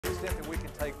extent that we can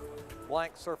take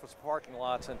blank surface parking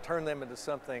lots and turn them into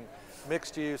something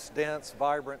mixed use, dense,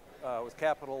 vibrant, with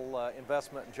capital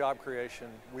investment and job creation,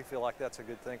 we feel like that's a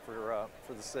good thing for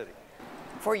the city.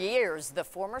 For years, the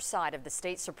former site of the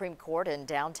state Supreme Court in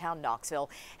downtown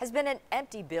Knoxville has been an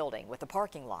empty building with a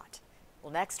parking lot.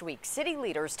 Well, next week, city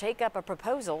leaders take up a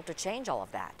proposal to change all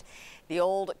of that. The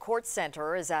old court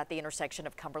center is at the intersection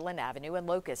of Cumberland Avenue and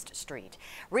Locust Street.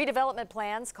 Redevelopment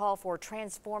plans call for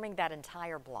transforming that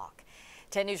entire block.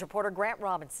 10 News reporter Grant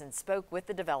Robinson spoke with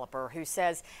the developer, who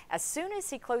says as soon as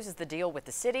he closes the deal with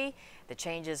the city, the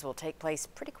changes will take place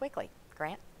pretty quickly.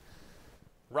 Grant?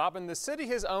 Robin, the city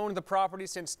has owned the property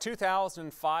since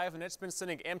 2005, and it's been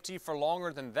sitting empty for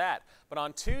longer than that. But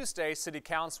on Tuesday, City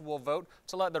Council will vote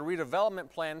to let the redevelopment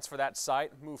plans for that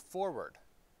site move forward.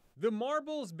 The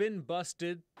marble's been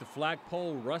busted, the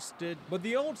flagpole rusted, but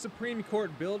the old Supreme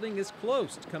Court building is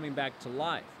close to coming back to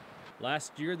life.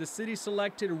 Last year, the city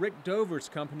selected Rick Dover's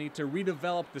company to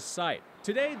redevelop the site.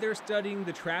 Today, they're studying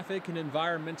the traffic and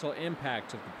environmental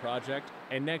impact of the project.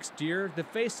 And next year, the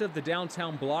face of the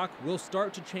downtown block will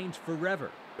start to change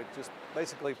forever. It just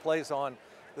basically plays on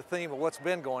the theme of what's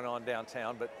been going on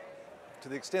downtown, but to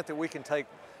the extent that we can take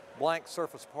blank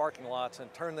surface parking lots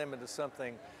and turn them into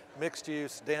something mixed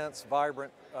use, dense,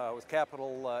 vibrant, with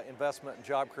capital investment and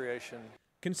job creation.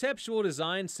 Conceptual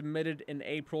design submitted in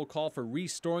April call for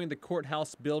restoring the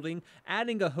courthouse building,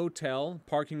 adding a hotel,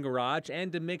 parking garage,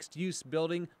 and a mixed-use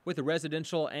building with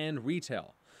residential and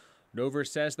retail. Dover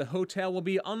says the hotel will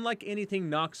be unlike anything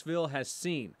Knoxville has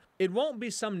seen. It won't be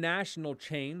some national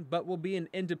chain, but will be an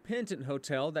independent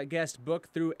hotel that guests book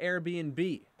through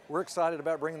Airbnb. We're excited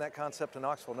about bringing that concept to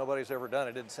Knoxville. Nobody's ever done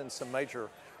it. It's in some major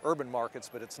urban markets,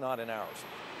 but it's not in ours.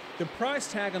 The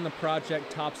price tag on the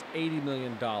project tops $80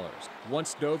 million.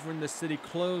 Once Dover and the city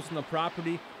close on the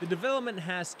property, the development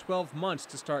has 12 months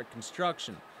to start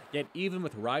construction. Yet even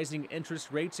with rising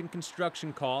interest rates and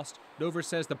construction costs, Dover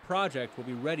says the project will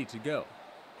be ready to go.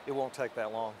 It won't take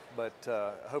that long, but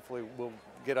hopefully we'll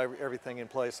get everything in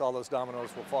place. All those dominoes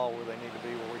will fall where they need to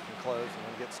be, where we can close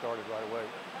and then get started right away.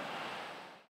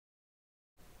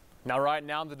 Now, right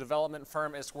now, the development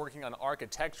firm is working on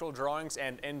architectural drawings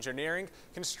and engineering.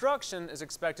 Construction is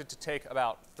expected to take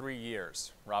about 3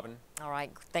 years. Robin? All right.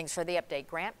 Thanks for the update,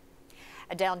 Grant.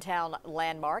 A downtown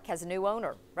landmark has a new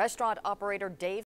owner. Restaurant operator Dave